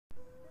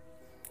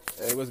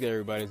Hey, what's good,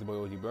 everybody? It's your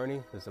boy OG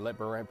Bernie. This is the Let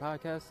Burn Rant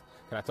podcast.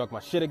 Can I talk my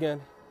shit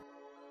again?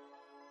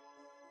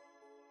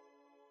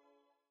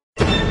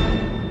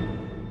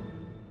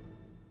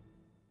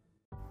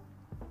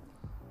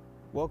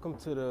 Welcome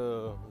to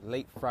the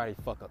late Friday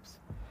fuck-ups.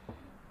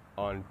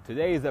 On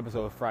today's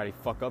episode of Friday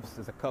fuck-ups,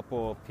 there's a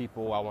couple of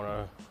people I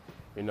want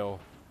to,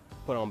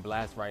 put on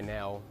blast right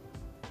now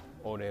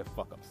on their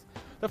fuck-ups.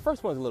 The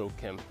first one is Lil'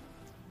 Kim.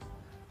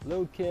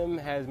 Lil' Kim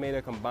has made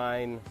a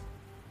combined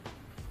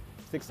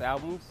 6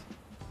 albums.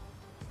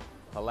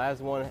 Her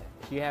last one,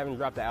 she hasn't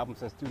dropped the album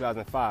since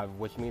 2005,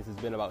 which means it's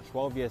been about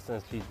 12 years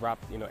since she's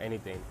dropped,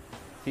 anything.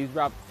 She's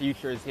dropped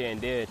features here and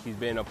there. She's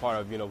been a part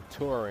of,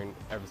 touring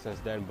ever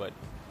since then, but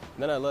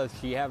nonetheless,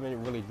 she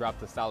haven't really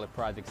dropped a solid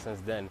project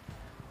since then.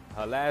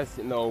 Her last,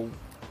 I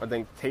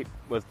think tape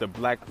was the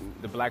Black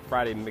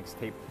Friday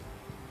mixtape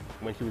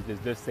when she was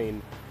just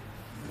dissing,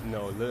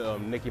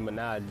 Nicki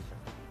Minaj,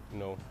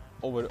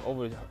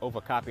 over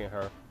copying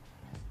her,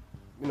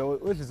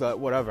 which is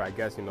whatever, I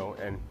guess,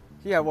 and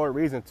she had one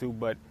reason to,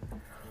 but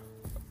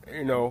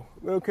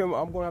Lil' Kim,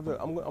 I'm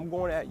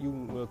going at you,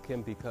 Lil'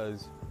 Kim,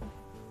 because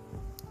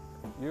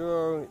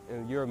you're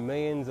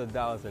millions of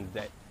dollars in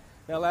debt.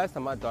 Now, last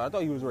time I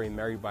thought you was already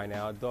married by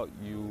now. I thought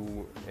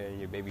you and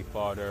your baby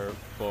father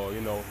for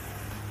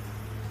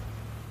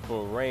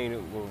Rain,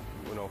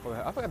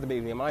 I forgot the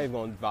baby name. I'm not even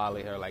gonna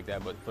violate her like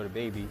that, but for the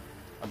baby,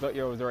 I thought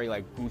you was already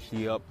like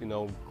Gucci up,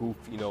 goof,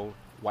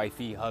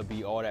 wifey,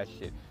 hubby, all that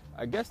shit.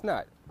 I guess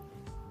not.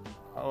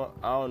 I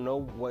don't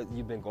know what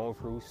you've been going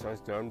through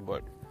since then,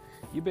 but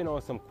you've been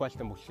on some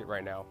questionable shit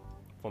right now,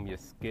 from your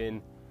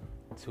skin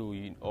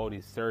to all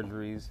these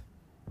surgeries.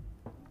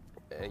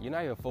 And you're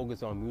not even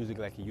focused on music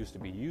like you used to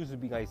be. You used to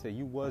be, like I said,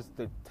 you was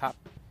the top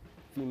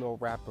female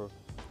rapper,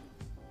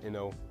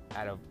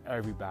 out of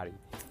everybody.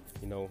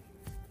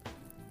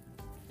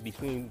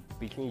 Between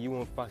you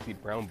and Foxy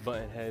Brown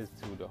Buttonheads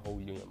to the whole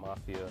Union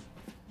Mafia,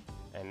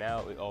 and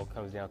now it all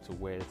comes down to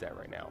where it's at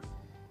right now.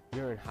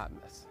 You're in a hot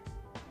mess.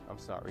 I'm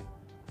sorry.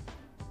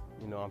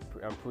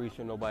 I'm pretty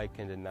sure nobody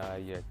can deny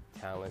your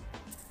talent,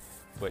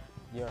 but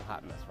you're in a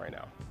hot mess right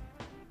now.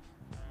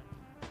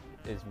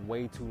 It's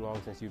way too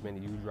long since you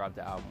dropped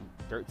the album.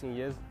 13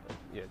 years?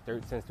 Yeah,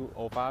 since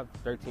 2005,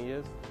 13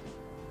 years.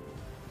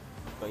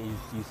 But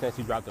since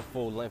you dropped the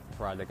full-length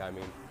project, I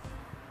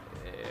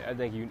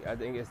think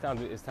it's time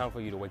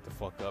for you to wake the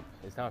fuck up.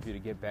 It's time for you to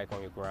get back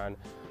on your grind.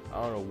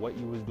 I don't know what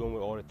you was doing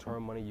with all the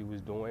touring money you was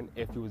doing,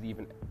 if you was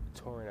even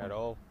touring at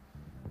all,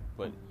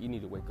 but you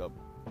need to wake up.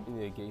 You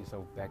need to get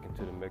yourself back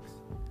into the mix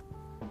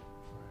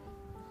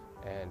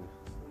and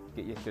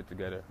get your shit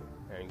together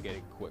and get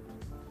it quick.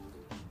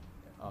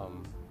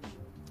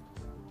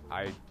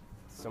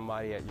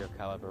 Somebody at your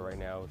caliber right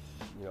now,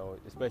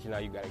 especially now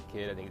you got a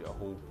kid, I think the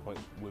whole point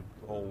with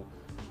the whole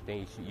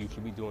thing you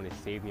should be doing is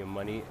saving your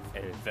money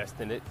and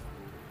investing it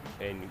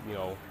in,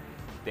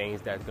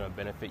 things that's going to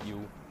benefit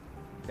you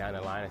down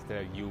the line,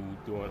 instead of you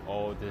doing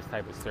all this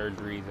type of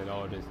surgeries and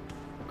all this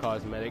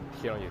cosmetic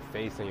shit on your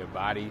face and your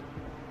body.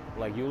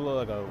 Like, you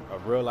look like a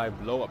real life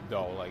blow up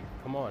doll. Like,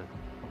 come on.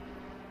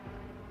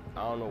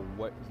 I don't know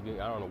what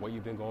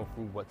you've been going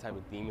through, what type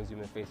of demons you've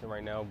been facing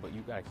right now, but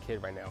you got a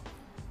kid right now.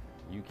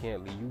 You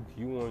can't leave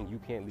you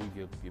can't leave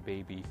your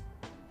baby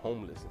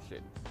homeless and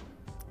shit.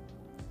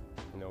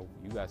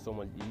 You got so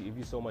much. If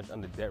you're so much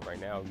under debt right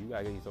now, you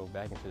gotta get yourself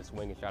back into the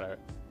swing and try to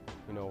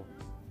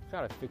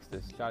fix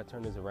this, try to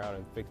turn this around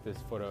and fix this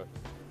for the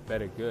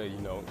better good.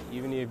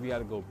 Even if you got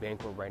to go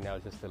bankrupt right now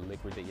just to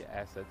liquidate your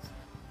assets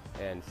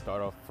and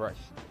start off fresh,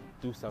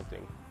 do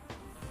something.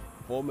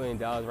 $4 million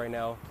right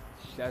now,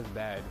 that's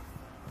bad.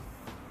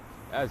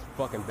 That's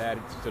fucking bad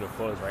to the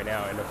fullest right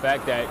now. And the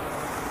fact that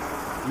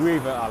you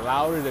even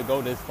allowed it to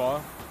go this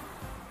far,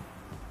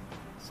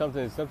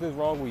 something's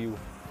wrong with you,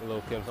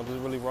 Lil' Kim. Something's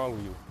really wrong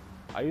with you.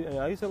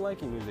 I used to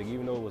like your music,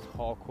 even though it was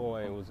hardcore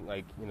and it was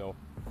like, it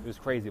was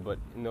crazy. But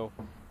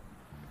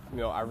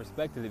I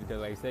respected it because,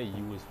 like I said,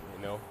 you was,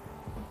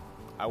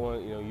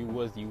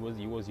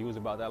 you was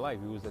about that life.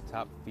 You was the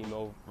top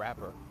female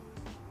rapper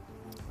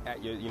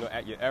at your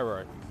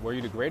era. Were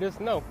you the greatest?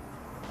 No,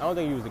 I don't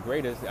think you was the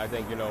greatest. I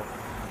think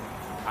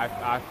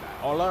I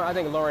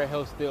think Lauryn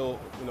Hill still,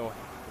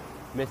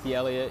 Missy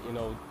Elliott,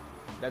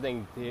 I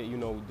think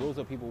those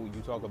are people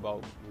you talk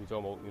about. You talk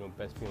about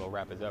best female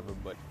rappers ever,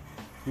 but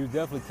you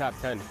definitely top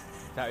 10,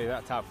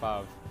 not top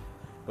 5.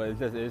 But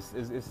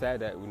it's sad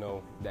that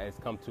that it's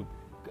come to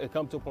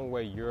a point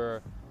where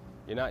you're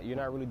not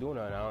really doing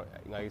it.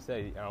 Like I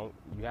said,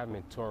 you haven't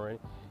been touring,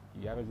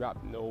 you haven't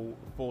dropped no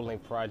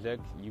full-length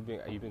project. You've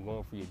been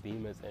going for your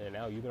demons, and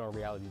now you've been on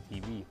reality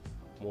TV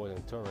more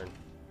than touring.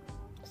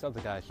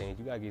 Something gotta change.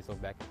 You gotta get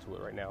yourself back into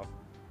it right now.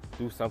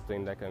 Do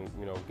something that can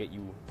get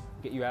you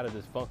out of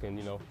this funk and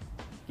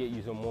get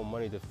you some more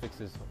money to fix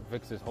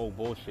this whole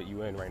bullshit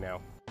you in right now.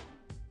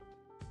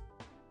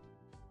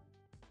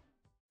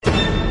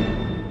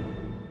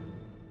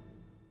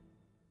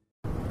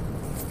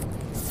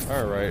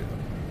 All right,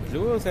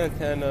 Juelz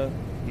Santana,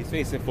 he's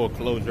facing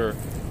foreclosure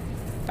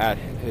at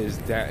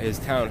his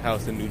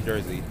townhouse in New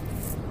Jersey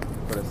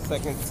for the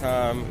second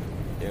time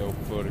you know,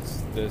 for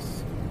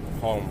this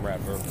Harlem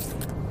rapper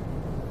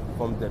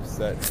from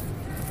Dipset.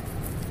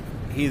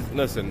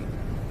 Listen,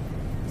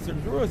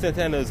 Juelz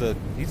Santana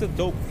he's a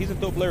dope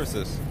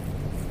lyricist.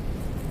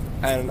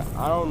 And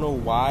I don't know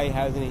why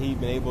hasn't he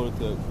been able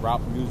to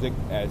drop music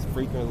as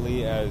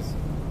frequently as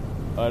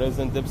others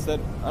in Dipset.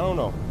 I don't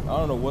know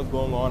what's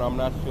going on. I'm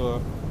not sure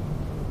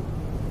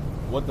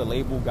what the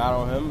label got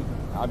on him.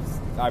 I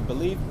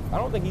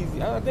think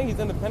he's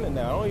independent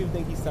now. I don't even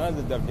think he signs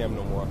to Def Jam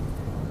no more.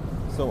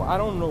 So I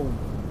don't know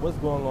what's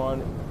going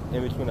on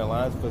in between the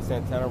lines for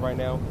Santana right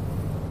now.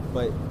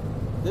 But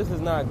this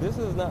is not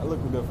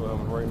looking good for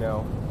him right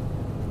now.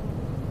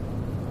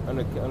 On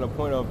the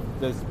point of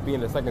this being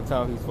the second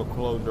time he's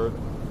foreclosed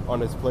on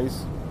his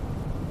place,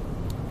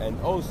 and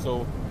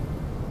also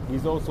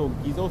he's also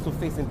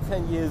facing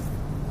 10 years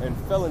in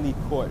felony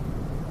court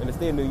in the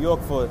state of New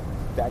York for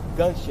that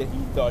gun shit he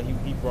thought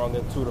he brought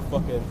into the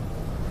fucking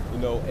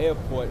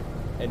airport,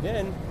 and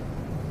then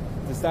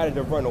decided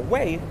to run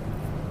away.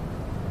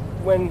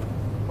 When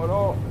in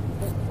all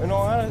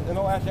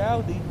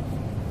actuality,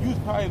 you was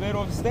probably better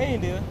off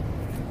staying there.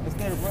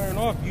 Instead of running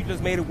off, you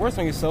just made it worse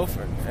on yourself,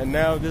 and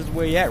now this is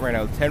where you at right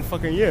now, 10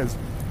 fucking years.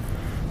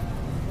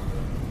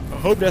 I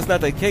hope that's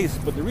not the case,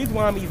 but the reason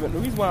why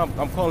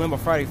I'm calling him a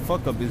Friday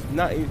fuck up is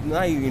not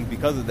even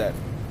because of that.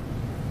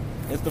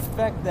 It's the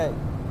fact that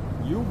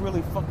you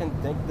really fucking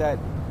think that.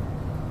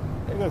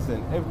 Hey,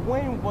 listen, if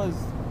Wayne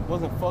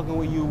wasn't fucking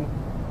with you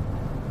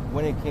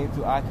when it came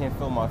to I Can't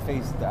Feel My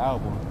Face, the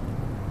album,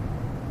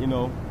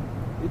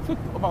 it took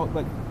about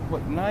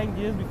 9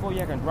 years before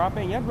y'all can drop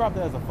it. Y'all dropped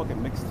it as a fucking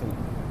mixtape.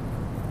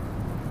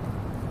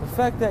 The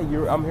fact that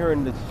I'm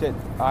hearing this shit,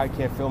 I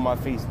Can't Feel My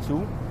Face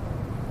too,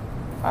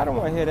 I don't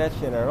want to hear that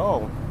shit at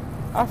all.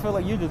 I feel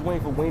like you're just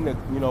waiting for Wayne to,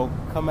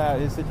 come out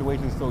of his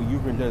situation so you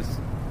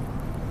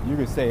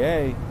can say,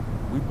 hey,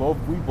 we both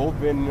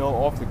been,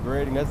 off the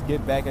grid, and let's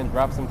get back and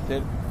drop some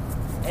shit.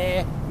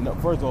 No,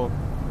 first of all,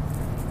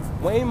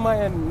 Wayne might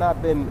have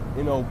not been,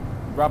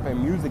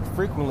 dropping music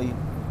frequently,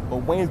 but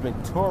Wayne's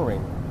been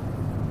touring.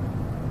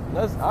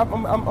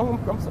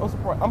 I'm so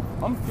surprised.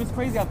 I'm just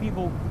crazy how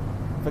people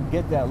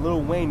forget that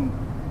Lil Wayne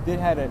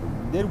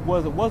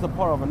was a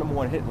part of a number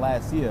one hit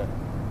last year.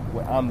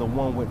 Where I'm the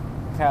One with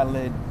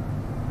Khaled,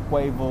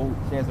 Quavo,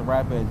 Chance the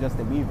Rapper, and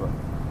Justin Bieber.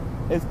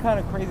 It's kind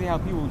of crazy how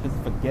people just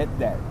forget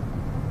that.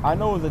 I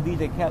know it was a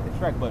DJ Khaled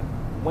track, but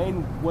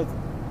Wayne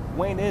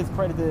is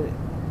credited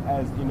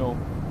as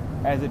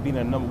as it being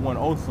a number one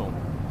also.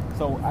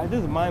 So I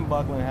just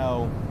mind-boggling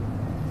how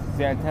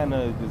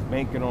Santana is just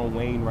banking on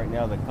Wayne right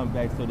now to come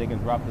back so they can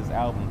drop this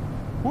album.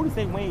 Who to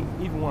say Wayne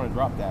even want to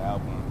drop that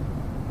album?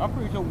 I'm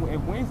pretty sure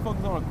if Wayne's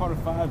focused on a Carter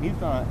 5, he's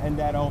trying to end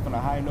that off on a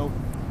high note.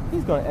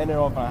 He's going to end it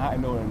off on a high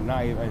note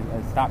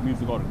and stop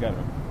music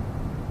altogether.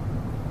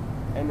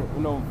 And,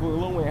 for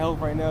Lil Wayne health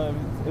right now,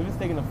 if it's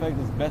taking effect,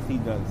 it's best he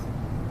does.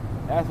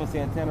 As for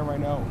Santana right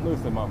now,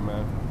 listen, my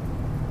man.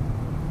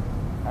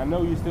 I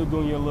know you're still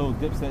doing your little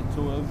Dipset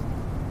tours,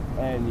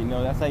 and,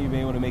 that's how you've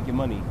been able to make your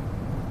money.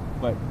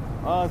 But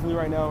honestly,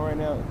 right now,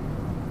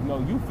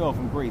 you fell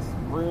from grace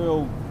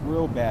real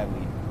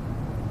badly.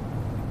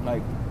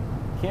 Like,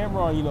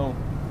 Cameron,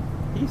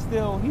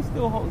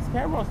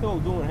 Cameron's still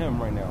doing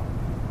him right now.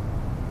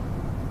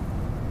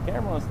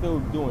 Cameron's still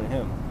doing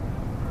him.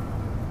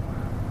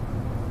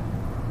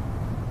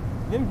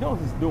 Jim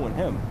Jones is doing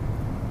him.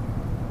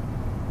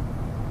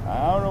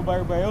 I don't know about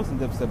everybody else in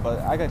Dipset, but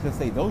I got to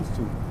say those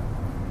two.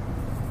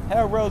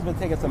 Harrell's been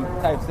taking some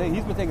types.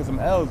 He's been taking some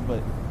L's,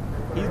 but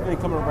he's been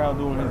coming around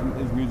doing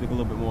his music a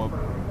little bit more,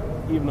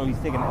 even though he's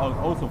taking L's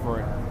also for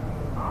it.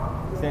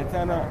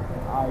 Santana,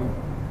 I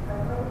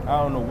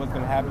don't know what's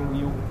gonna happen with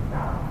you.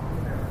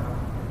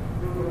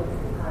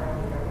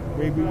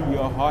 Maybe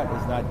your heart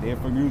is not there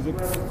for music.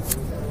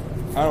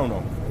 I don't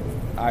know.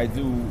 I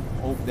do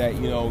hope that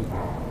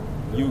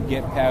you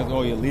get past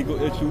all your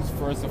legal issues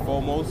first and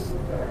foremost.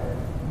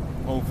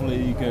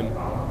 Hopefully you can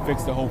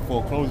fix the whole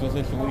foreclosure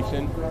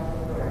situation,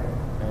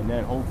 and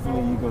then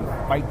hopefully you can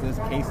fight this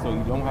case so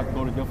you don't have to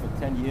go to jail for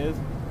 10 years,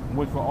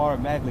 which will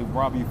automatically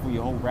rob you for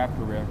your whole rap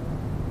career.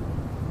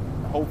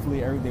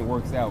 Hopefully everything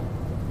works out,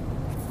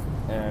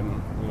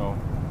 and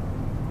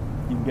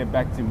you can get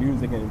back to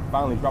music and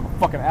finally drop a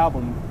fucking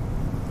album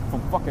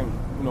from fucking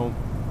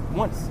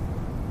once.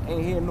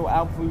 Ain't hear no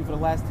album from you for the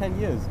last 10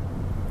 years.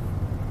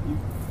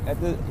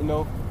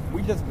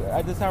 We just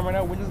at this time right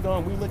now, we're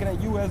looking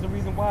at you as the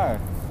reason why.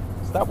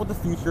 Stop with the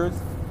features.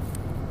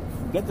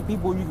 Get the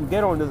people you can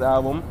get on this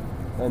album,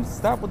 and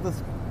stop with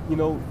this,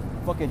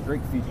 fucking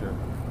Drake feature.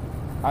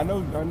 I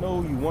know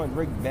you want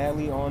Drake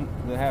badly on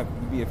to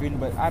be a feature,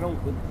 but I don't.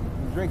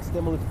 Drake's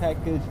stimulus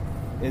package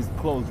is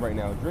closed right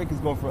now. Drake is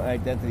going for an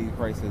identity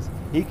crisis.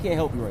 He can't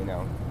help you right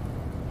now.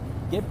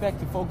 Get back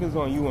to focus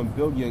on you and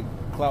build your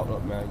clout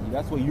up, man.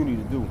 That's what you need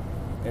to do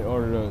in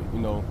order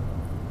to,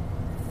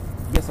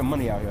 get some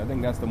money out here. I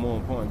think that's the more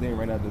important thing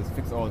right now, to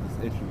fix all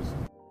these issues.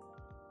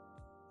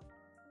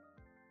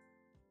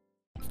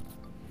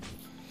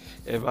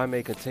 If I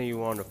may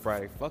continue on the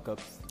Friday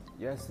fuck-ups,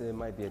 yes, it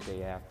might be a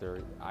day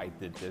after I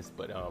did this,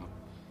 but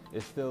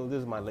this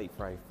is my late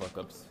Friday fuck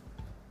ups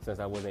since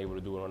I wasn't able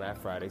to do it on that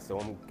Friday. So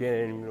I'm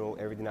getting,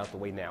 everything out the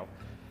way now.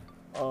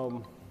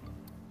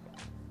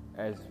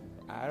 As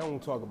I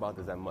don't talk about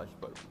this that much,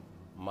 but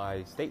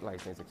my state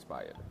license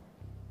expired.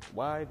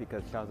 Why?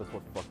 Because child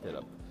support fucked it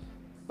up.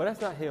 But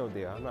that's not here or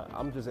there.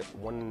 I'm just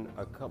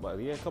a couple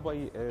of years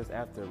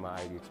after my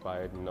ID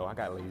expired. I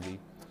got lazy.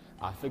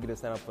 I figured to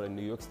sign up for the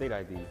New York State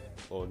ID,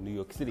 or New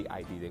York City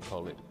ID, they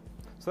call it.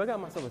 So I got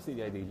myself a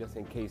city ID just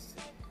in case,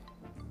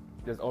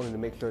 just only to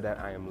make sure that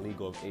I am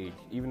legal of age.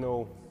 Even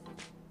though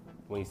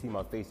when you see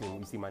my face and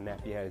you see my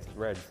nappy ass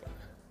dreads,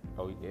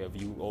 or if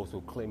you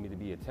also claim me to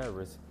be a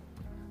terrorist,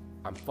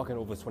 I'm fucking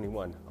over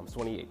 21. I'm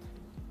 28.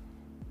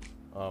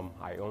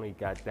 I only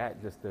got that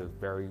just to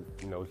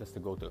just to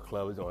go to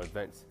clubs or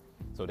events,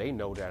 so they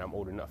know that I'm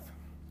old enough.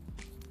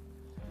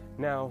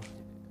 Now,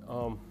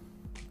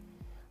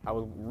 I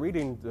was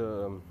reading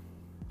the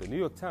New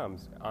York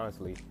Times,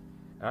 honestly,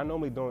 and I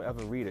normally don't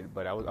ever read it,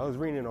 but I was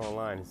reading it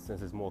online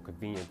since it's more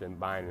convenient than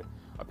buying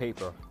a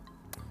paper.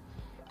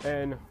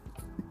 And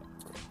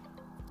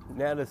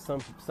now there's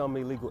some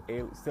illegal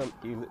aliens. Not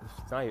even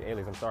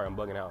aliens. I'm sorry, I'm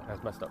bugging out.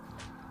 That's messed up.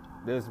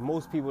 There's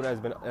most people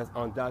that's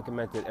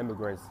undocumented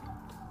immigrants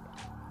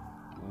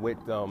with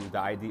the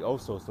ID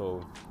also,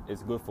 so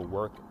it's good for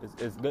work.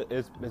 It's good.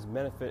 It's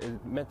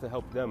meant to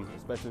help them,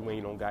 especially when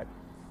you don't got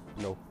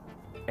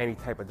any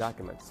type of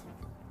documents.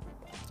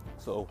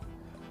 So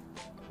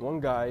one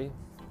guy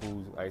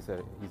who's, like I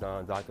said, he's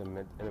an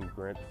undocumented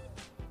immigrant.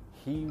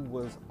 He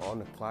was on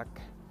the clock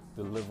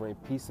delivering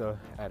pizza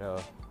at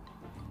a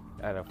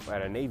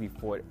Navy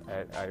fort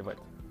at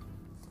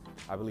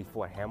I believe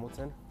Fort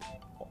Hamilton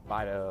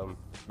by the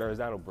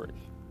Verrazano Bridge,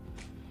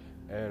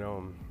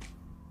 and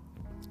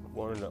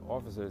one of the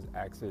officers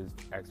asked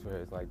for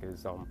his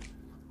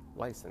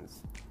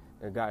license.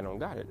 The guy don't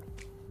got it.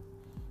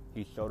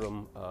 He showed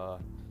him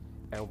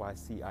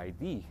NYC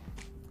ID.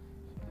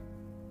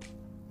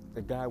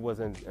 The guy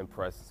wasn't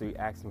impressed, so he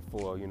asked him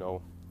for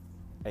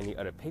any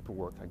other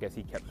paperwork. I guess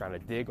he kept trying to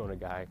dig on the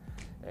guy,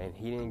 and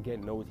he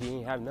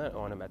didn't have none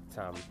on him at the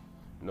time.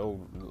 No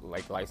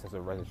license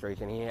or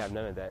registration. He didn't have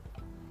none of that.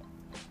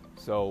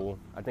 So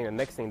I think the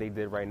next thing they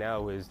did right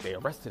now is they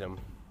arrested him.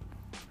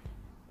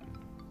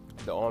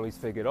 The armies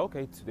figured,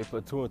 okay, they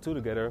put 2 and 2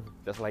 together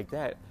just like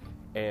that,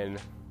 and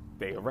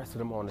they arrested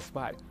him on the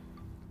spot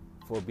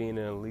for just being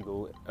an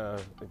illegal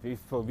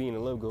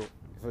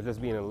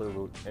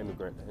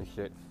immigrant and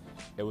shit.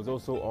 It was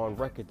also on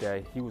record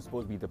that he was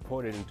supposed to be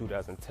deported in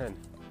 2010.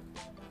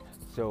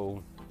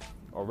 So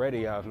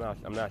already, I'm not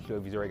sure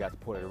if he's already got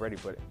deported already,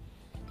 but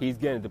he's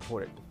getting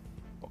deported.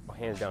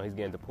 Hands down, he's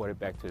getting deported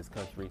back to his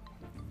country.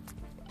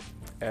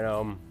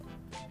 And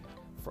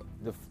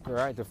the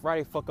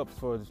Friday fuck-ups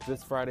for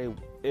this Friday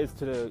is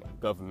to the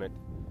government.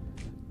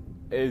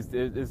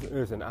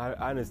 Listen, I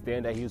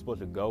understand that he was supposed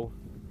to go.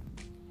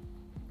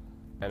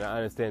 And I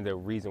understand the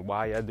reason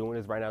why y'all doing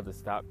this right now, to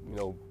stop,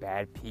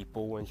 bad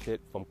people and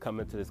shit from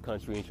coming to this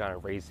country and trying to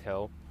raise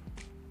hell.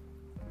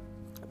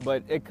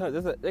 But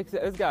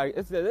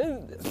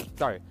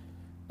sorry,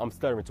 I'm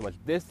stuttering too much.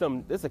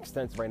 There's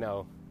extent right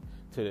now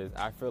to this.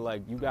 I feel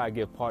like you have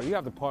to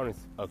pardon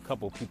a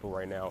couple people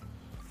right now.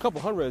 A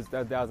couple hundreds,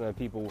 thousands of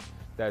people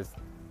that's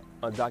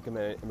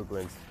undocumented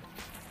immigrants.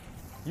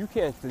 You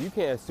can't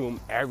assume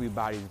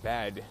everybody's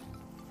bad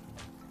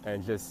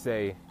and just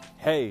say,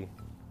 hey,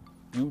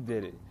 you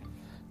did it.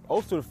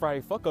 Also, the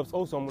Friday fuck-ups,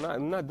 also,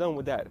 I'm not done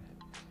with that.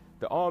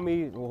 The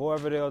army, or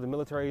whoever they are, the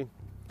military,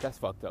 that's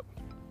fucked up.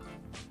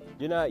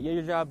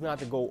 Your job's not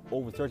to go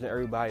over searching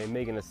everybody and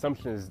making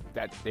assumptions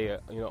that they're,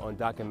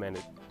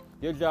 undocumented.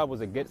 Your job was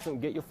to get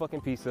your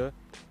fucking pizza,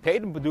 pay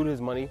them to do his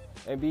money,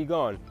 and be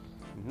gone.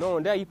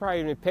 Knowing that, you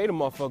probably didn't pay the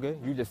motherfucker,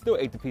 you just still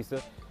ate the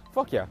pizza.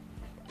 Fuck yeah.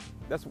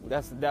 That's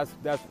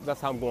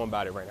how I'm going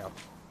about it right now.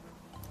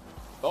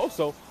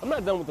 Also, I'm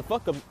not done with the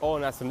fuck up all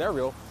in that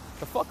scenario.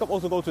 The fuck up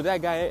also goes to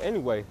that guy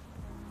anyway.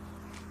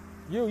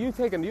 You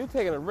taking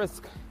a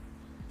risk.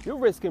 You're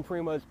risking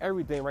pretty much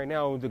everything right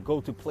now to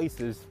go to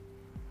places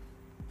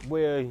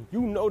where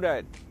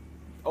that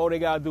all they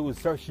gotta do is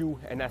search you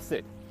and that's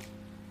it.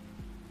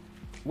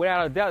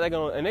 Without a doubt,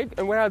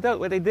 without a doubt,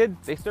 what they did,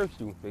 they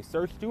searched you. They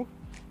searched you.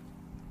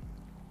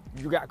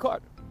 You got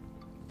caught.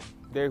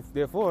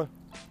 Therefore,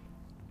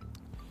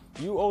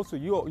 you're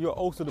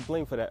also to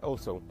blame for that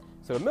also.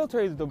 So the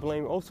military is to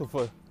blame also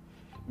for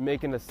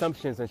making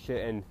assumptions and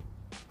shit and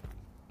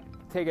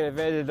taking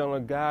advantage on a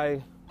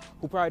guy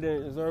who probably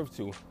didn't deserve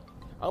to.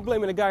 I'm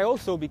blaming the guy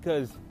also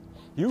because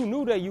you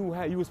knew that you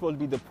were supposed to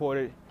be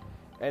deported,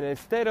 and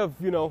instead of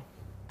you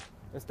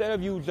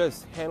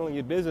just handling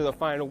your business or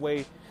finding a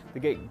way to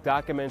get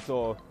documents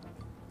or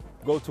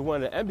go to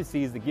one of the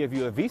embassies to give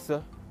you a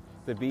visa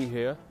to be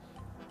here,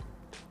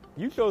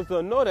 you chose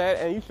to know that,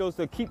 and you chose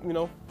to keep,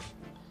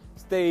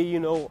 stay,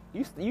 you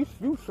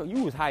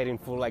was hiding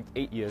for like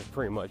 8 years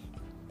pretty much.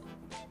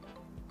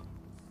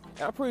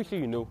 And I'm pretty sure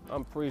you knew.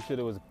 I'm pretty sure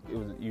it was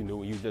you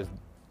knew. You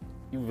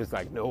was just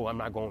like, no, I'm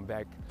not going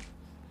back.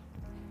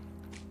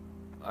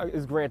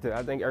 It's granted,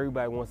 I think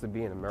everybody wants to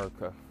be in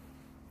America.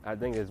 I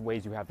think there's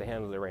ways you have to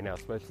handle it right now,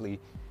 especially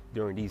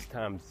during these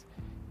times.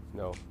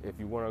 If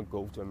you want to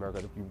go to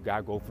America, you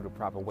gotta go through the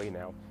proper way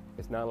now.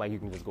 It's not like you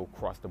can just go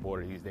cross the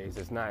border these days.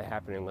 It's not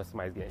happening unless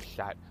somebody's getting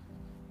shot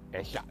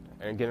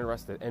and getting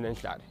arrested and then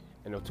shot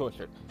and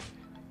tortured.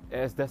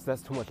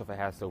 That's too much of a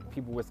hassle.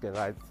 People risk their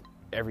lives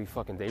every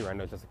fucking day right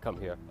now just to come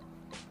here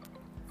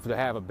to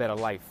have a better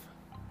life.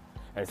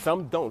 And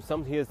some don't.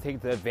 Some here take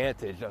the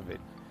advantage of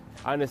it.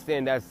 I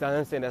understand that's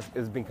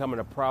it's becoming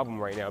a problem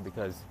right now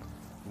because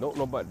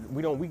nobody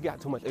we got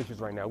too much issues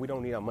right now. We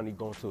don't need our money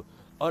going to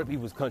other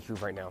people's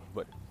countries right now.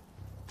 But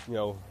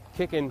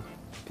kicking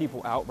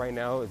people out right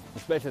now,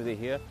 especially if they're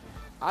here,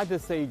 I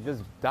just say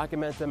just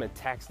document them and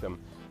tax them.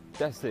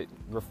 That's it.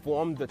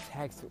 Reform the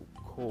tax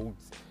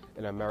codes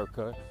in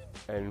America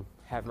and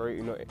have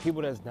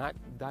people that's not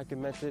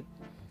documented,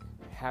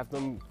 have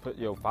them put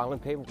filing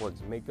paperwork,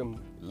 make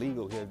them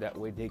legal here. That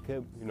way they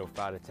could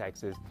file the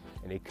taxes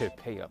and they could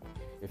pay up.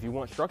 If you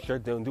want structure,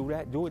 then do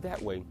it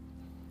that way.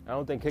 I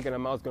don't think kicking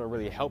them out is going to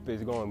really help.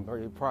 It's going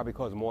to probably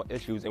cause more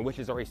issues, and which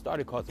has already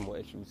started causing more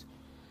issues.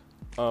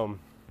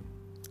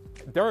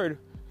 Third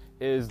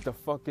is the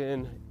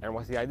fucking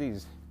NYC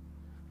IDs,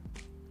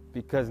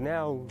 because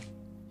now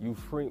you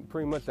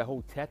pretty much the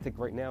whole tactic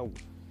right now.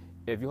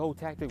 If your whole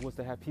tactic was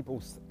to have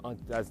people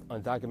as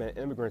undocumented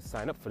immigrants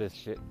sign up for this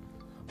shit,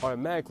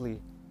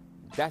 automatically,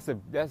 that's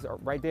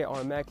right there.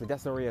 Automatically,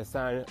 that's already a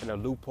sign and a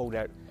loophole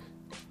that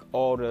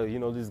all the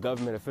these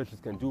government officials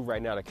can do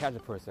right now to catch a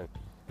person,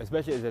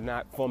 especially if they're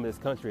not from this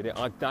country. They're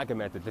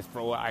undocumented. Just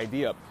throw an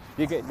ID up.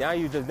 Now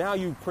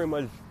you pretty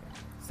much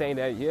saying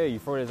that you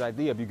throw this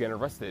ID up, you're getting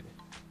arrested.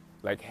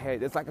 Like, hey,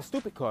 it's like a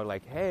stupid card.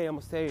 Like, hey, I'm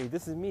gonna say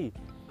this is me.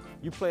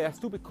 You play that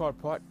stupid card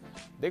part,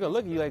 they're gonna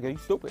look at you like, are you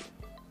stupid?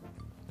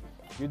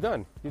 You're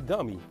done. You're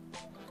dummy.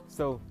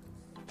 So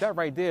that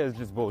right there is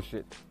just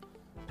bullshit.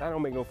 That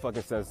don't make no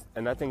fucking sense.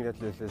 And I think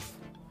that's just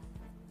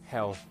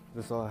hell.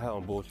 This all hell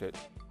and bullshit.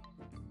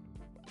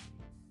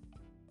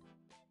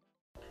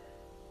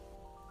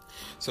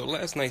 So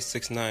last night,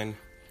 6ix9ine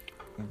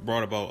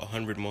brought about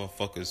 100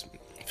 motherfuckers,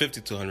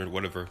 50 to 100,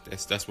 whatever.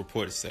 That's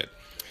reported said.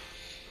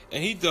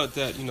 And he thought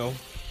that,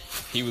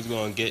 he was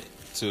going to get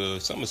to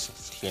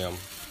SummerSlam.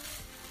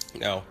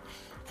 Now,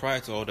 prior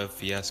to all that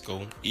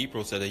fiasco,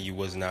 Ebro said that he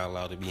was not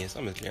allowed to be in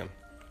SummerSlam.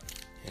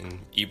 And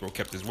Ebro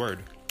kept his word.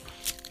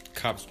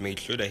 Cops made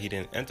sure that he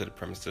didn't enter the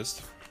premises.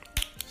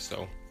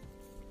 So,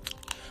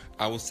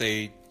 I would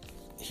say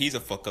he's a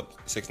fuck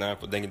up, 6ix9ine,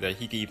 for thinking that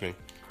he could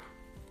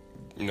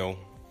even,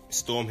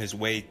 storm his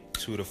way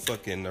to the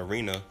fucking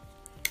arena,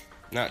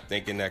 not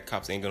thinking that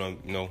cops ain't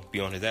gonna,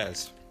 be on his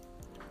ass.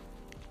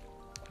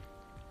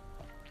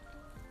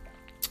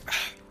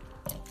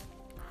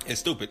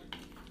 It's stupid.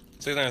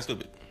 6ix9ine is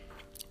stupid.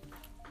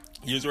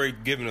 He was already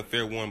given a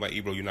fair warning by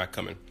Ebro, you're not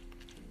coming.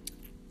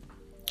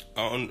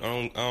 I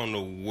don't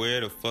know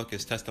where the fuck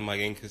is testing my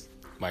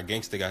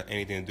gangster got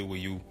anything to do with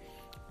you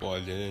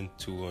boiling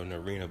into an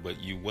arena,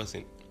 but you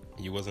wasn't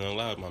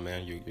allowed, my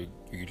man.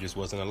 You just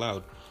wasn't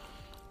allowed.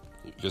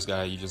 You just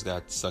got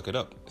to suck it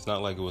up. It's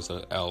not like it was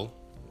an L.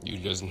 You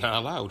just not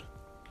allowed.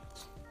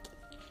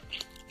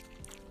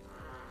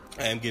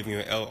 I am giving you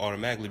an L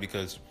automatically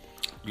because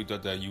you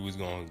thought that you was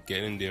gonna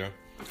get in there,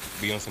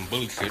 be on some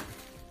bully shit,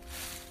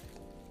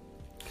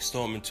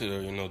 storm into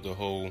the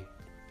whole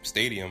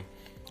stadium,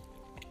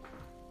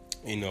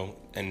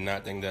 and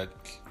not think that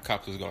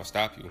cops was gonna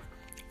stop you.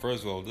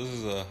 First of all, this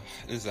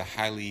is a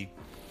highly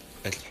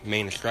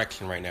main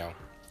distraction right now.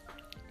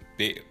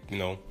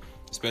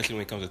 Especially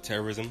when it comes to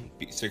terrorism,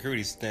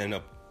 security's standing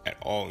up at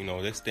all.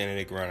 They're standing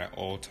their ground at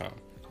all time.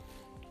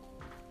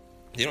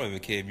 They don't even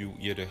care if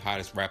you're the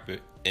hottest rapper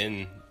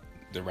in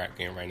the rap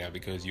game right now,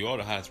 because you are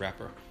the hottest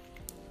rapper.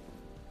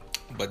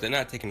 But they're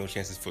not taking no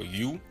chances for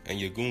you and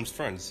your goons'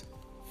 friends.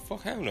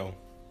 Fuck, hell no.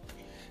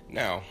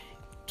 Now,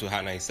 to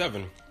Hot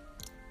 97,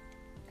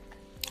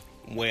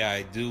 where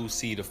I do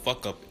see the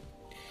fuck up,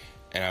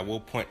 and I will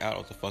point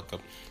out the fuck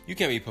up, you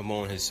can't be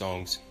promoting his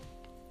songs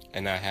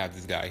and not have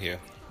this guy here.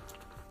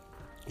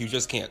 You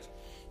just can't.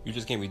 You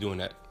just can't be doing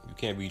that. You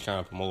can't be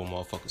trying to promote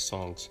motherfucking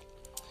songs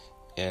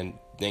and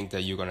think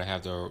that you're gonna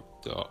have the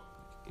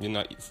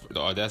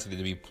audacity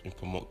to be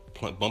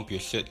bump your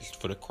shit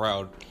for the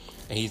crowd,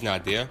 and he's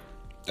not there.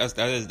 That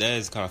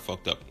is kind of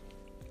fucked up,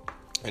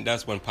 and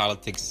that's when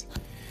politics,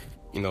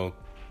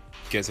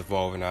 gets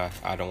involved, and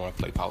I don't want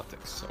to play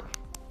politics, so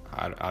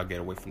I'll get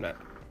away from that.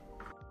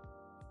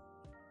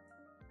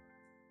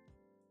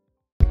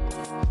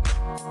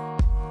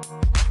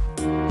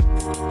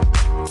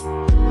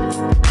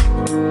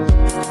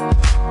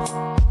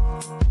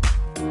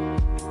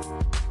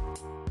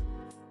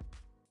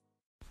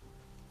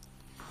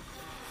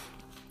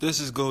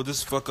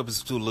 This fuck up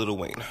is to Lil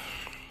Wayne,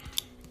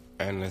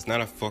 and it's not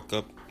a fuck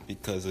up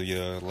because of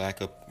your lack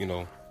of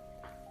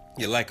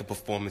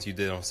performance you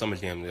did on Summer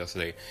Jam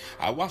yesterday.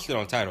 I watched it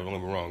on Tidal, don't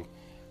get me wrong,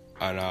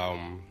 and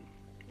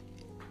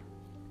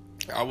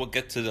I will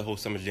get to the whole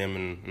Summer Jam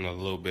in a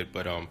little bit,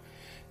 but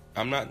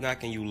I'm not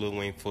knocking you, Lil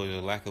Wayne, for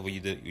your lack of what you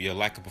did, your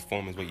lack of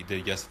performance, what you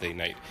did yesterday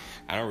night.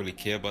 I don't really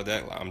care about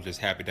that. I'm just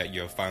happy that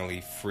you're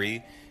finally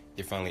free.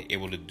 You're finally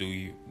able to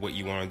do what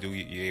you want to do.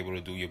 You're able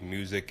to do your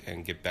music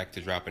and get back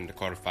to dropping the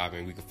Carter 5,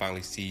 and we can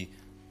finally see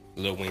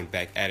Lil Wayne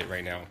back at it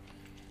right now.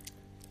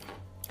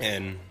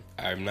 And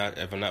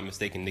if I'm not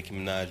mistaken, Nicki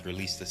Minaj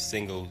released a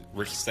single,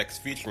 Rich Sex,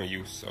 featuring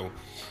you. So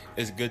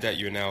it's good that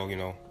you're now,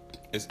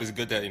 it's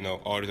good that,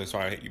 artists are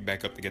trying to hit you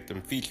back up to get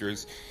them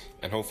features,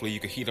 and hopefully you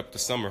can heat up the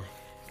summer.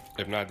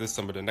 If not this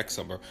summer, the next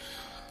summer.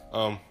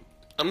 I'm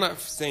not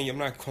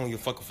calling you a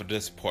fuck up for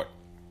this part.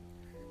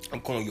 I'm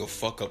calling you a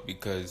fuck up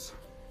because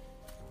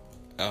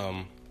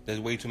there's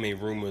way too many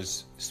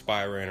rumors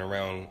spiraling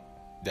around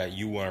that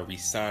you want to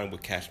re-sign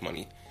with Cash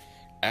Money.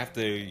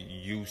 After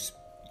you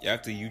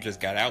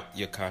just got out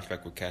your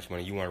contract with Cash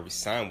Money, you want to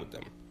re-sign with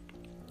them.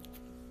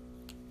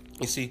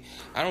 You see,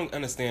 I don't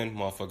understand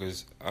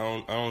motherfuckers. I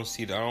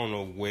don't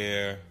know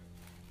where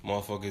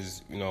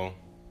motherfuckers,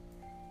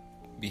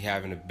 be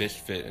having a bitch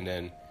fit and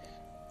then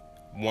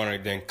want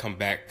to then come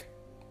back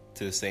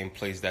to the same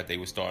place that they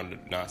were starting the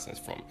nonsense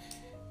from.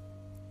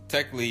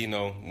 Technically,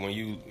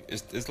 when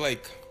it's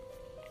like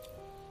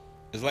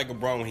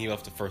LeBron when he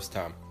left the first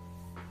time.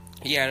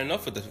 He had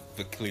enough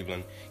for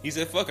Cleveland. He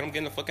said, fuck it, I'm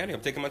getting the fuck out of here.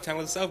 I'm taking my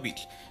talent to South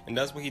Beach. And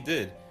that's what he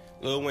did.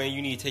 Lil Wayne,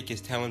 you need to take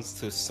his talents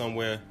to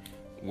somewhere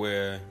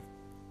where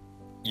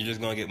you're just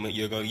gonna get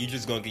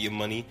your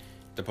money,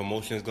 the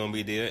promotion is gonna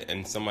be there,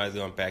 and somebody's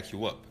gonna back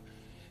you up.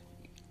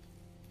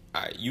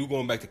 You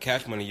going back to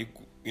Cash Money,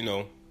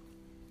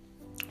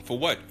 for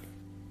what?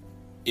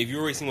 If you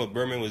already seen what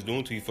Birdman was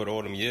doing to you for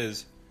all them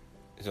years,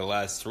 the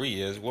last 3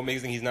 years, what makes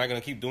you think he's not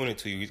gonna keep doing it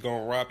to you? He's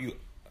gonna rob you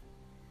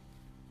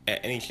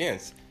at any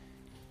chance.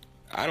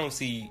 I don't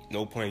see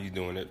no point in you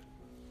doing it.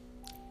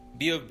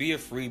 Be a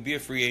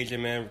free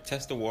agent, man.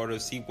 Test the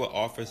waters, see what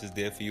offers is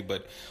there for you,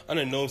 but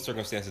under no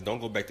circumstances, don't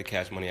go back to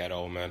Cash Money at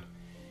all, man.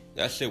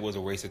 That shit was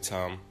a waste of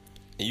time.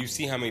 And you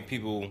see how many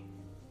people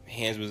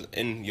hands was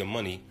in your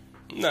money.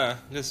 Nah,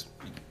 just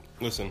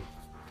listen.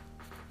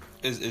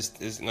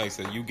 It's like I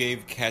said, you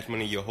gave Cash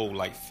Money your whole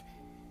life.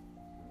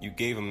 You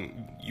gave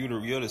him.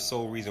 You're the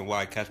sole reason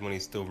why Cash Money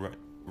is still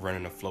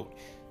running afloat.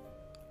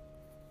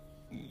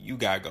 You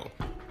gotta go.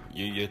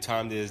 Your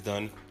time there is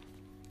done.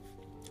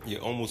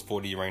 You're almost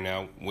 40 right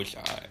now, which,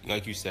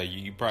 like you said,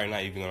 you're probably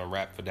not even gonna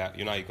rap for that.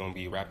 You're not even gonna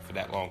be rapping for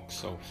that long.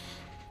 So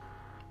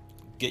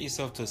get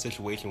yourself to a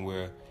situation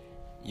where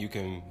you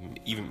can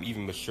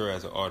even mature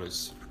as an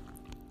artist.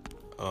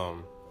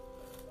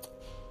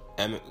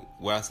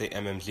 When I say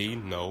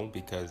MMG, no,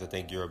 because I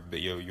think you're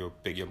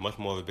much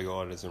more of a bigger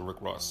artist than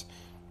Rick Ross.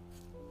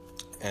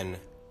 And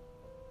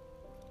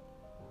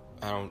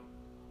I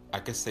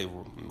could say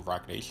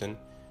Rock Nation,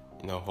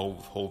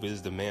 Hov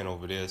is the man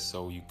over there,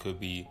 so you could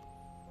be,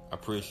 I'm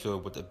pretty sure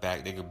with the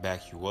back, they could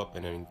back you up.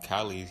 And then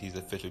Khalid, he's the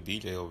official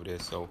DJ over there,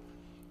 so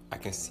I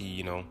can see,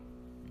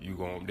 you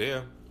going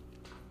there.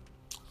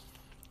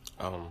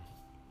 I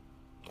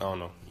don't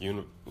know.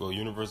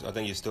 Universal, I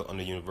think you're still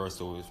under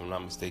Universal, if I'm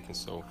not mistaken,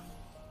 so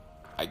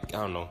I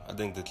don't know. I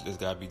think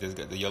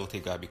that the yellow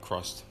tape gotta be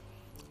crossed.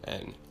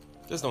 And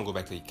just don't go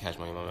back to your Cash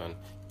Money, my man.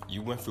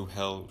 You went through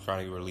hell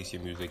trying to release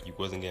your music. You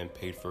wasn't getting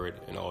paid for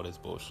it and all this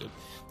bullshit.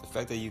 The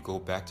fact that you go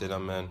back to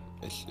them, man,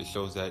 it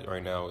shows that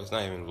right now it's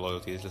not even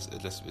loyalty. It's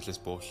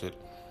just bullshit.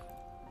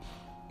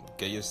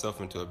 Get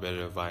yourself into a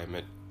better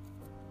environment.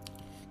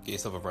 Get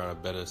yourself around a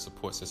better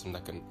support system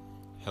that can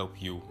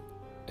help you,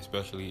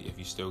 especially if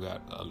you still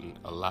got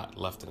a lot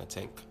left in the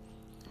tank.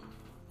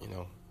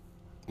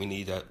 We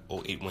need that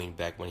 08 Wayne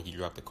back when he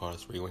dropped the Carter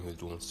 3, when he was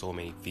doing so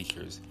many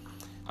features.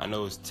 I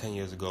know it's 10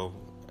 years ago,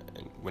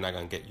 and we're not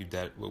going to get you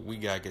that, but we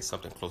got to get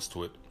something close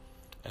to it.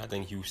 And I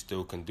think you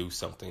still can do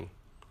something.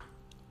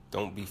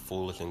 Don't be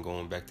foolish and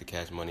going back to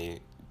Cash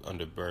Money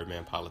under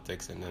Birdman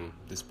politics, and then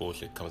this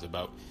bullshit comes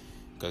about.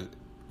 Because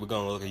we're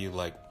going to look at you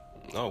like,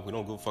 no, we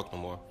don't give a fuck no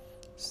more.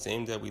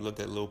 Same that we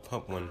looked at Lil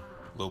Pump when,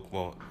 Lil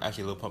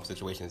Pump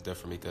situation is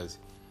different because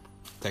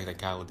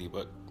technicality,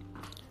 but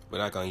we're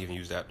not going to even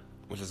use that.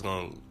 We're just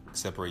going to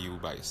separate you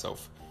by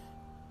yourself.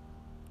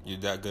 You're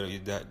that good,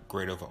 you're that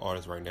great of an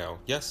artist right now.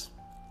 Yes,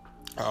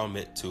 I'll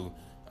admit too,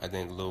 I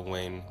think Lil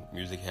Wayne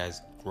music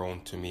has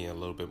grown to me a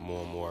little bit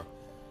more and more,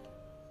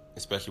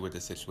 especially with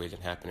this situation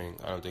happening.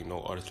 I don't think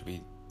no artist should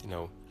be,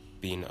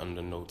 being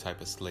under no type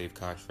of slave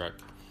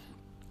contract.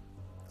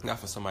 Not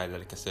for somebody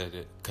that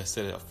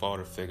considered a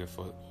father figure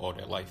for all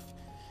their life.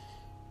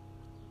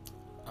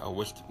 I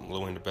wish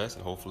Lil Wayne the best,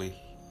 and hopefully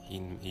he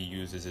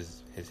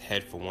uses his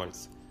head for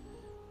once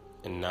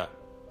and not,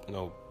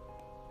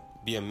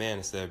 be a man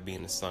instead of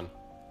being a son.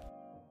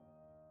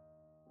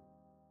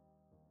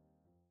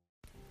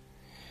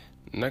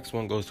 Next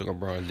one goes to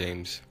LeBron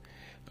James.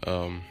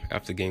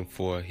 After Game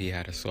 4, he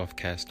had a soft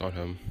cast on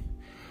him.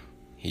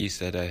 He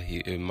said that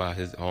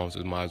his arms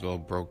was might as well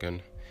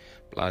broken.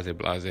 Blase.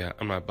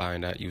 I'm not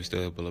buying that. You were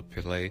still able to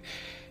play.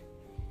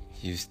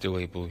 You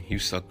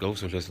sucked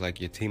also just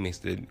like your teammates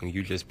did, and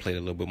you just played a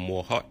little bit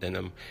more hard than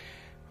them.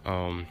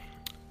 I'm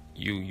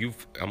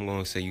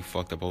gonna say you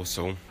fucked up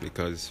also,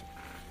 because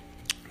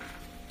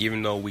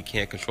even though we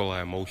can't control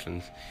our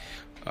emotions,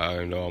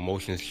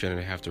 emotions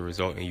shouldn't have to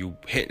result in you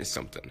hitting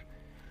something.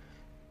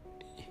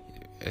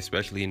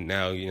 Especially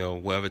now,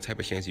 whatever type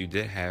of chance you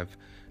did have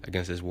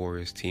against this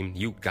Warriors team,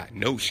 you got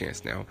no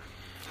chance now.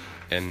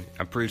 And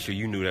I'm pretty sure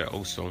you knew that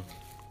also.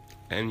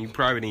 And you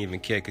probably didn't even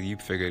care because you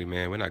figured,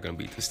 man, we're not going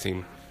to beat this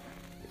team.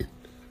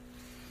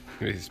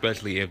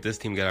 Especially if this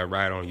team got a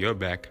ride on your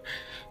back.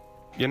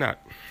 You're not.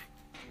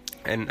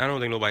 And I don't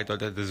think nobody thought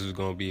that this was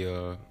going to be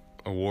a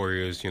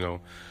Warriors, I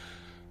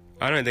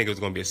don't think it was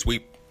going to be a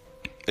sweep.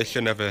 It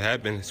should never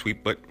have been a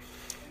sweep, but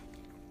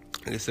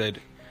like I said,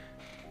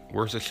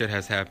 worse shit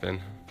has happened.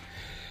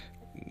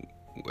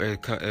 When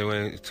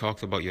it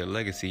talks about your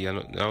legacy, I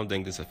don't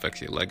think this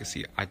affects your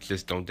legacy. I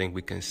just don't think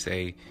we can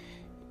say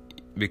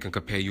we can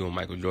compare you and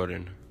Michael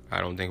Jordan. I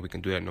don't think we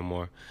can do that no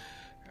more.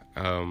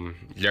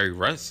 Jerry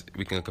West,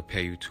 we can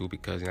compare you to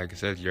because, like I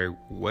said, Jerry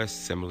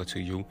West, similar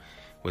to you,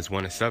 was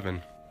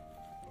 1-7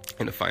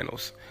 in the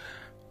finals.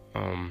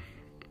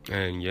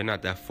 And you're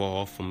not that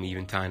far off from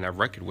even tying that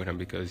record with him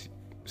because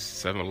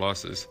 7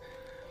 losses.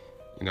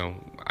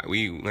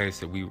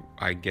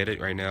 I get it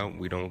right now.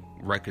 We don't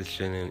record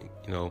shouldn't,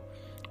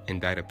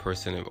 indict a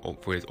person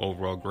for his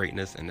overall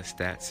greatness and the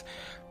stats.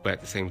 But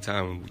at the same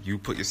time, you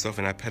put yourself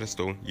in that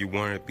pedestal. You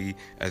want to be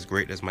as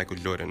great as Michael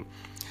Jordan.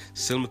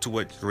 Similar to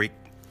what Drake,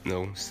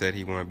 said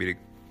he wanted to be the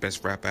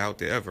best rapper out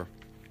there ever.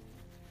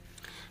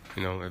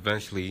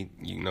 Eventually,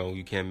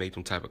 you can't make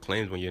them type of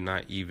claims when you're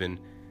not even,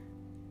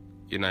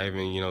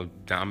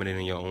 dominant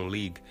in your own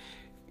league.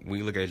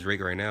 We look at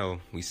Drake right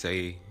now, we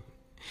say,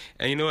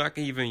 and I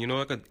could even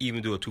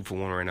do a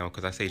 2-for-1 right now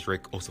because I say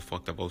Drake also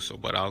fucked up also.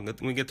 But when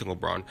we get to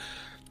LeBron,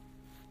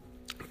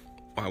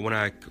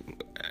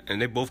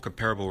 and they're both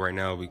comparable right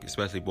now,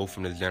 especially both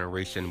from this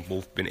generation,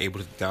 both been able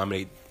to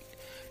dominate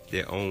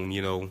their own,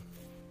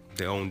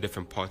 their own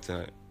different parts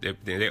of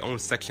their own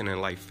section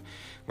in life.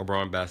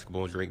 LeBron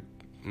basketball, Drake,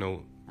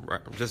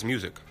 just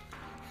music.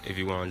 If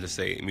you want to just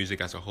say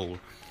music as a whole.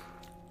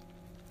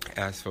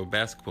 As for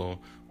basketball,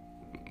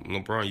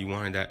 LeBron, you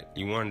wanted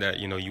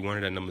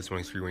that number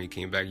 23 when you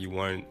came back. You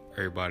wanted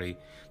everybody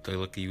to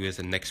look at you as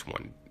the next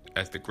one,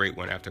 as the great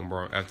one after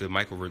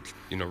Michael,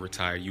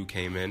 retired. You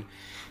came in,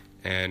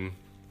 and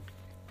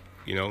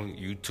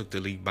you took the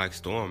league by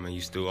storm, and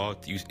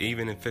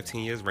even in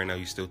 15 years right now,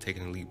 you're still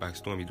taking the league by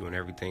storm. You're doing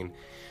everything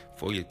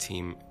for your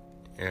team,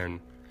 and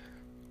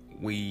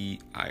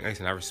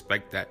I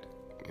respect that,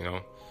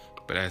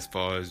 But as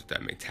far as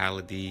that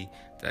mentality,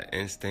 that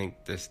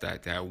instinct,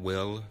 that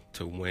will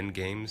to win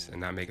games and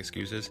not make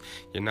excuses,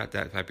 you're not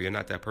that type. You're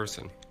not that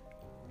person.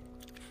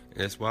 And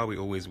that's why we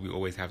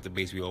always have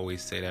debates. We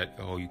always say that,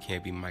 you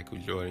can't be Michael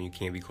Jordan, you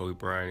can't be Kobe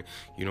Bryant.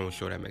 You don't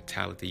show that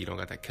mentality. You don't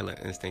got that killer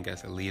instinct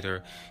as a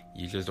leader.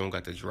 You just don't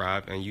got the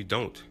drive, and you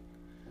don't.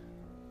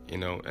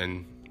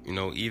 And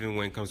even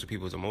when it comes to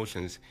people's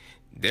emotions,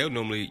 they'll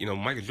normally,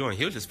 Michael Jordan,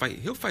 he'll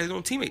fight his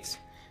own teammates.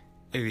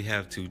 If he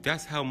have to.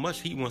 That's how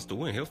much he wants to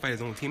win. He'll fight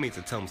his own teammates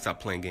and tell them stop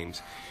playing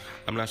games.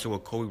 I'm not sure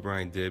what Kobe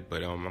Bryant did,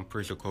 but I'm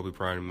pretty sure Kobe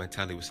Bryant's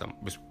mentality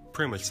was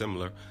pretty much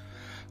similar.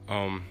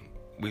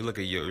 We look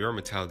at your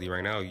mentality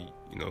right now.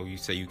 You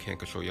say you can't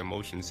control your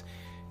emotions.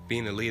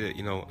 Being a leader,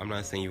 I'm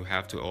not saying you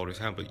have to all the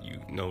time, but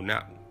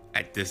not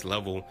at this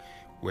level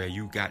where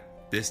you got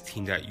this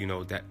team that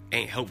that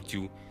ain't helped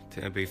you to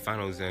NBA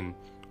Finals, and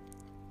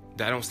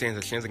that don't stand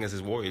a chance against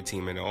this Warrior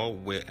team. And all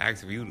we're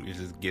asking of you is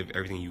just give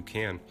everything you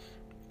can.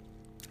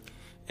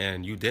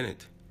 And you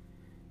didn't.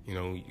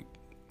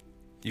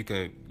 You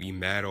can be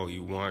mad all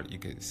you want. You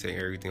can say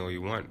everything all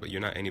you want, but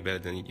you're not any better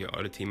than your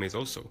other teammates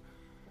also.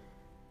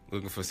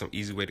 Looking for some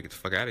easy way to get the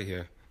fuck out of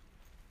here.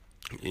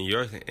 In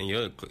your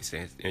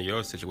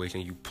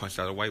situation, you punched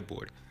out a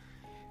whiteboard.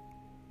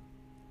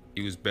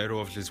 You was better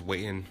off just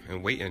waiting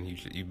and waiting.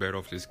 You better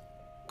off just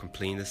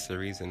completing the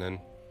series, and then,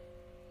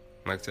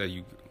 like I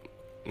said,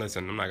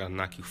 listen, I'm not gonna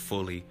knock you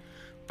fully,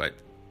 but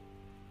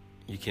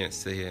you can't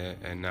sit here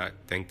and not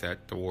think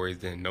that the Warriors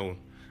didn't know.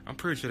 I'm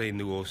pretty sure they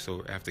knew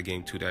also after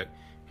Game 2 that,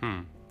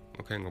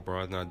 okay,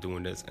 LeBron's not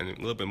doing this. And a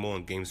little bit more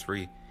in Game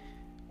 3.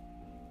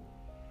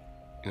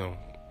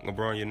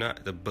 LeBron, you're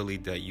not the bully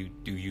that you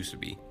used to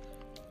be.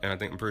 And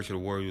I'm pretty sure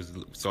the Warriors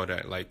saw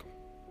that, like,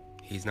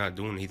 he's not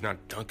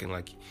dunking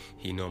like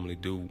he normally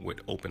do with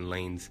open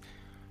lanes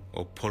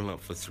or pulling up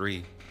for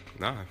 3.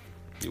 Nah,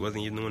 he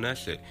wasn't even doing that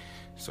shit.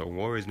 So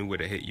Warriors knew where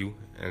to hit you,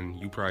 and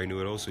you probably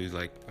knew it also. He's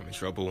like, I'm in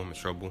trouble.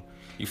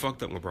 You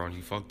fucked up, LeBron.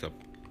 You fucked up.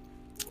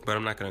 But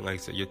I'm not going to, like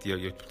I said,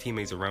 your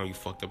teammates around you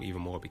fucked up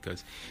even more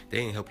because they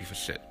didn't help you for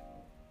shit.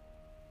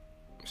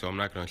 So I'm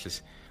not going to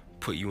just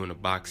put you in a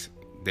box.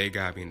 They're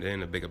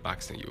in a bigger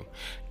box than you.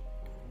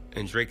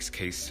 In Drake's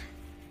case,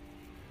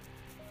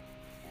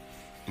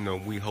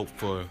 we hope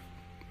for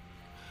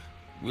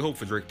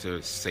Drake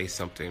to say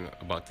something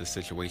about this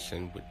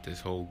situation with this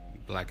whole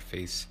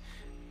blackface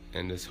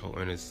and this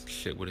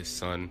shit with his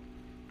son.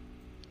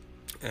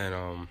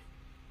 And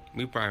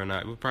we probably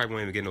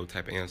won't even get no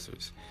type of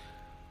answers.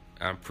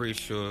 I'm pretty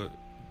sure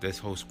this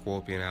whole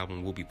Scorpion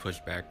album will be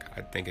pushed back.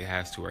 I think it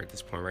has to at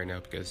this point right now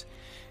because,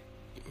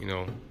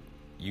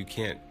 you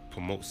can't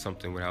promote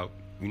something without.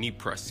 You need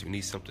press. You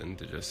need something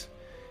to just,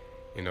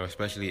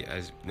 especially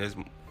as there's.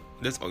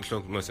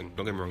 Listen,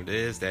 don't get me wrong.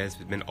 There's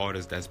been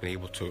artists that's been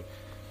able to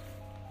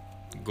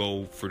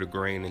go through the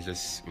grain and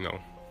just,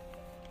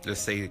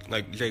 let's say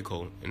like J.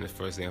 Cole,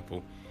 for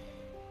example.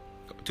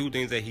 2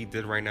 things that he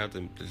did right now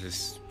to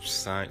just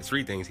sign.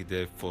 3 things he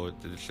did to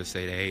just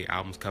say that, hey,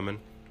 album's coming.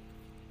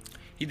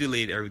 He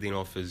deleted everything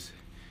off his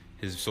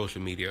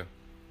social media.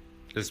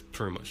 Just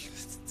pretty much.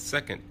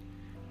 Second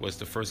was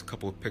the first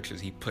couple of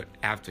pictures he put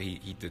after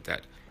he did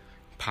that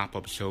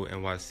pop-up show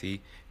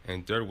NYC.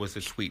 And third was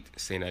the tweet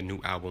saying that new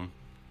album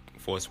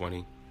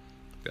 420.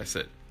 That's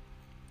it.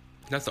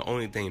 That's the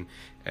only thing.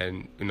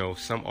 And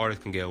some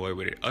artists can get away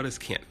with it, others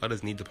can't.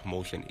 Others need the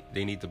promotion,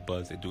 they need the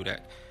buzz to do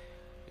that.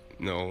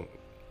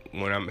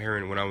 When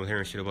I was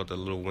hearing shit about the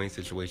Lil Wayne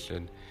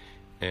situation,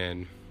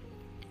 and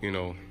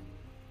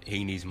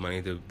he needs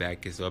money to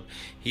back this up.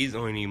 He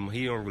don't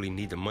really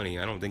need the money.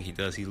 I don't think he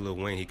does. He's Lil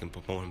Wayne. He can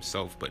promote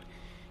himself, but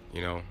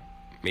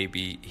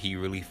maybe he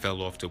really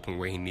fell off to a point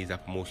where he needs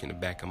that promotion to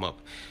back him up.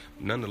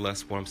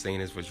 Nonetheless, what I'm saying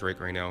is, for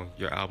Drake right now,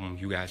 your album,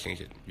 you gotta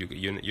change it. You're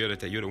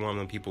the one of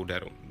them people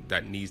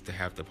that needs to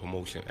have the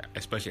promotion,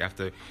 especially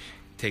after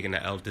taking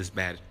the L this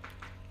bad.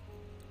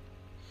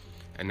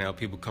 And now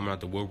people coming out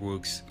the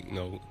woodworks,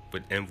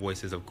 with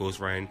invoices of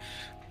ghostwriting.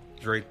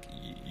 Drake,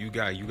 you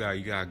got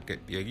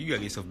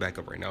yourself back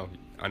up right now.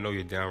 I know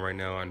you're down right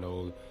now. I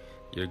know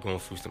you're going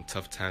through some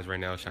tough times right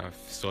now, trying to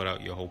sort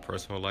out your whole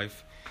personal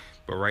life.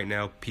 But right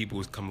now, people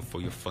is coming for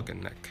your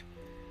fucking neck.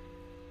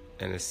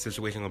 And the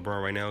situation with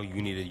LeBron right now,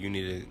 you need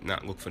to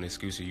not look for an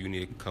excuse. You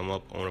need to come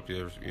up, own up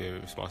your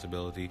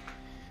responsibility,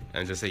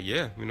 and just say,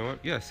 yeah, you know what?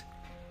 Yes,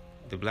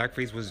 the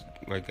blackface was,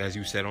 like as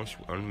you said on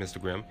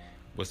Instagram,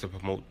 was to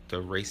promote the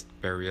race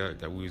barrier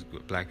that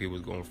black people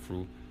was going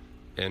through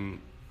in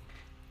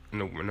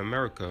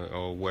America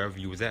or wherever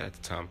you was at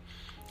the time.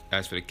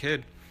 As for the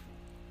kid,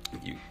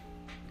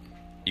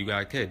 you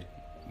got a kid,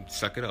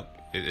 suck it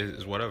up.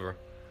 It's whatever.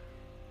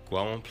 Go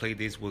out and play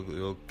this with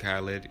little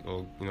Khaled,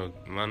 or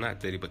well,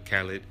 not Diddy, but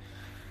Khaled,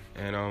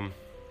 and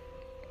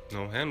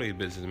handle your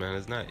business, man.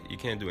 It's not, you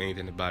can't do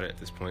anything about it at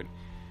this point.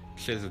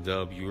 Shit is a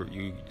dub.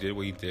 You did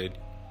what you did.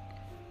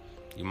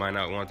 You might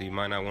not want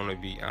to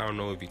be. I don't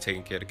know if you're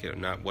taking care of the kid or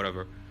not,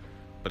 whatever.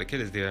 But the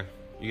kid is there.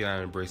 You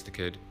gotta embrace the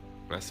kid.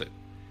 That's it.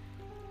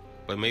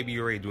 But maybe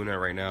you're already doing that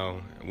right now.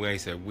 Like I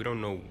said, we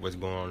don't know what's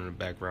going on in the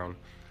background,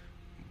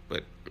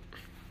 but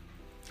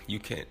you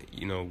can't,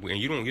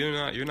 and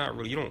you're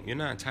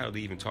not entitled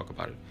to even talk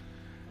about it.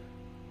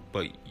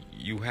 But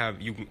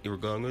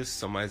regardless,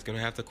 somebody's gonna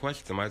have to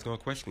question. Somebody's gonna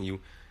question you,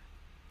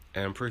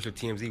 and I'm pretty sure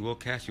TMZ will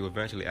catch you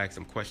eventually. Ask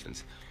some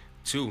questions.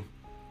 2,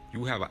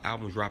 you have an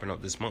album dropping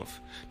out this month.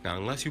 Now,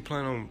 unless you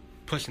plan on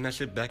pushing that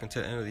shit back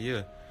until the end of the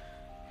year,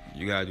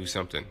 you gotta do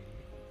something.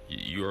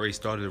 You already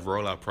started the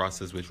rollout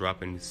process with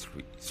dropping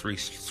three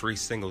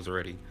singles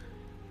already.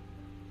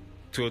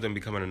 2 of them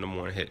becoming a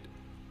number 1 hit.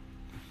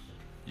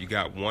 You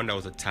got one that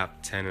was a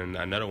top 10 and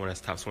another one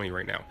that's top 20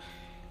 right now.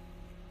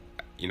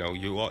 You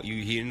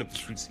heating up the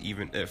streets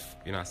even if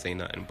you're not saying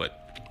nothing.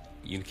 But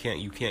you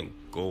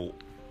can't go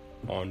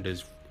on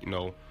this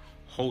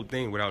whole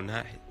thing without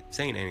not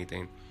saying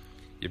anything.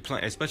 You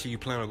plan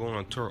on going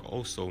on tour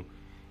also.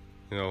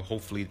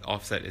 Hopefully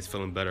Offset is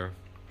feeling better.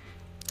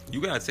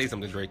 You gotta say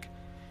something, Drake.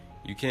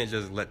 You can't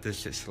just let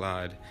this shit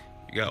slide.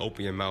 You gotta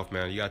open your mouth,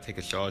 man. You gotta take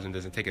a charge in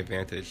this and take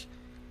advantage.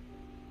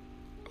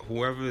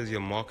 Whoever is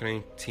your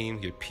marketing team,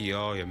 your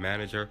PR, your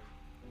manager,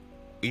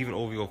 even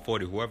OVO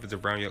 40, whoever's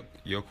around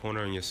your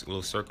corner in your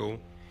little circle,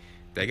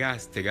 they gotta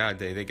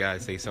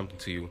say something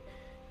to you.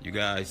 You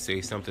gotta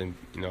say something.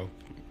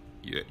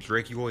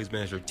 Drake, you always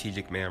been a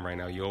strategic man right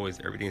now.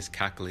 Everything's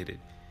calculated.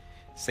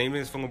 Same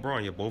thing as for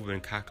LeBron. You've both been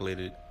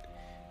calculated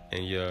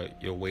in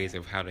your ways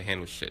of how to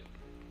handle shit.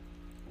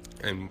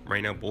 And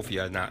right now, both of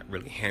y'all not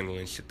really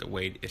handling shit the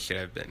way it should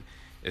have been.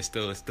 It's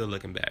still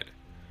looking bad.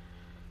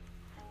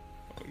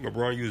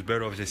 LeBron, you was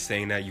better off just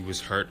saying that you was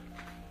hurt,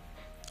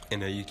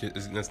 and that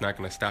it's not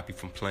going to stop you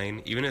from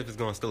playing, even if it's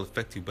going to still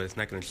affect you, but it's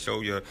not going to show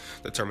your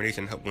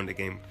determination to help win the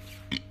game.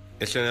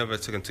 It should never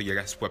took until you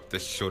got swept the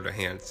shoulder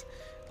hands.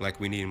 Like,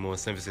 we need more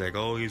sympathy. Like,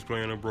 oh, he's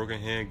playing a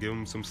broken hand, give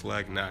him some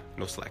slack. Nah,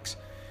 no slacks.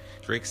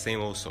 Drake, same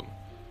also.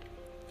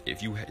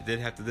 If you did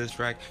have to diss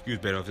track, you was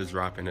better off just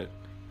dropping it.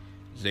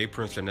 Jay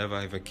Prince should never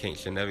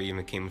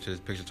even came into this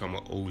picture talking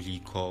about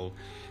OG Cole,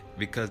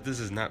 because this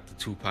is not the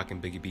Tupac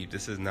and Biggie beef.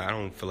 This is not. I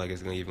don't feel like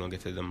it's gonna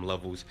get to them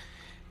levels.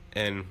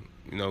 And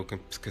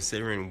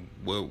considering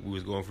what we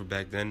was going through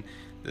back then,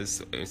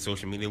 this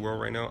social media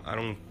world right now, I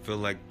don't feel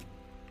like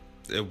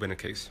it would have been the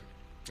case.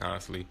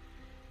 Honestly,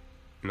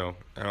 I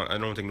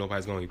don't think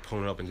nobody's gonna be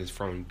pulling up and just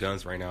throwing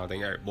guns right now. I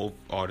think both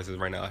artists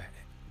right now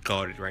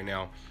guarded right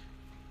now.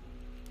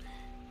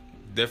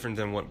 Different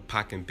than what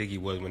Pac and Biggie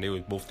was when they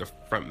were both the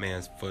front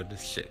mans for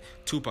this shit.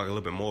 Tupac a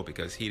little bit more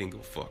because he didn't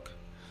give a fuck.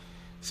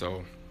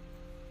 So,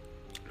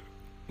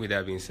 with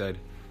that being said,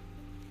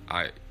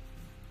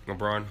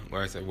 LeBron,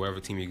 like I said, wherever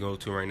team you go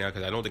to right now,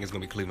 because I don't think it's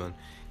going to be Cleveland.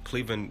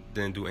 Cleveland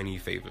didn't do any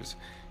favors.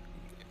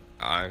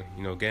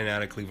 getting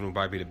out of Cleveland will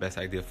probably be the best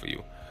idea for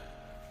you.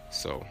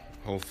 So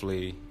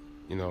hopefully,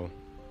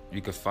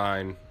 you can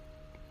find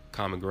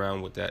common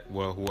ground with that.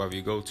 Well, whoever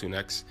you go to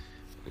next,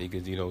 you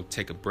could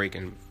take a break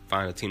and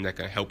find a team that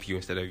can help you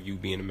instead of you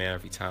being a man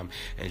every time.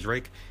 And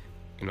Drake,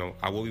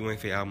 I will be waiting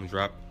for your album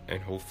drop,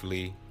 and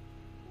hopefully,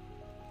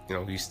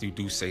 you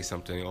do say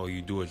something or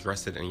you do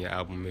address it in your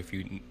album if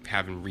you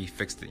haven't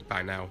refixed it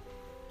by now.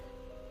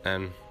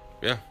 And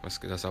yeah,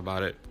 that's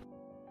about it.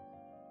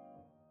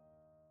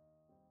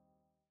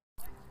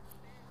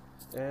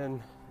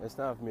 And it's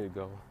time for me to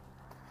go.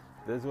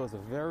 This was a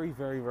very,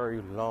 very,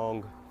 very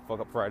long Fuck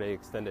Up Friday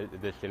extended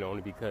edition,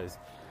 only because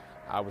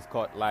I was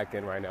caught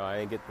lacking right now. I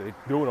didn't get to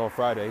do it on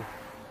Friday.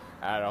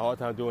 I had a hard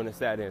time doing it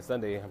Saturday and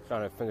Sunday. I'm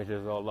trying to finish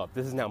this all up.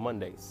 This is now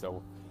Monday,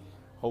 so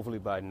hopefully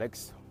by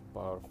next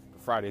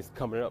Friday's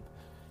coming up,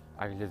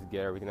 I can just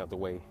get everything out the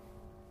way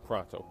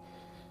pronto.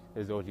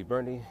 This is OG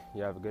Bernie.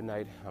 You have a good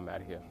night. I'm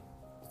out of here.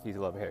 Peace,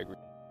 love, and hair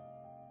grease.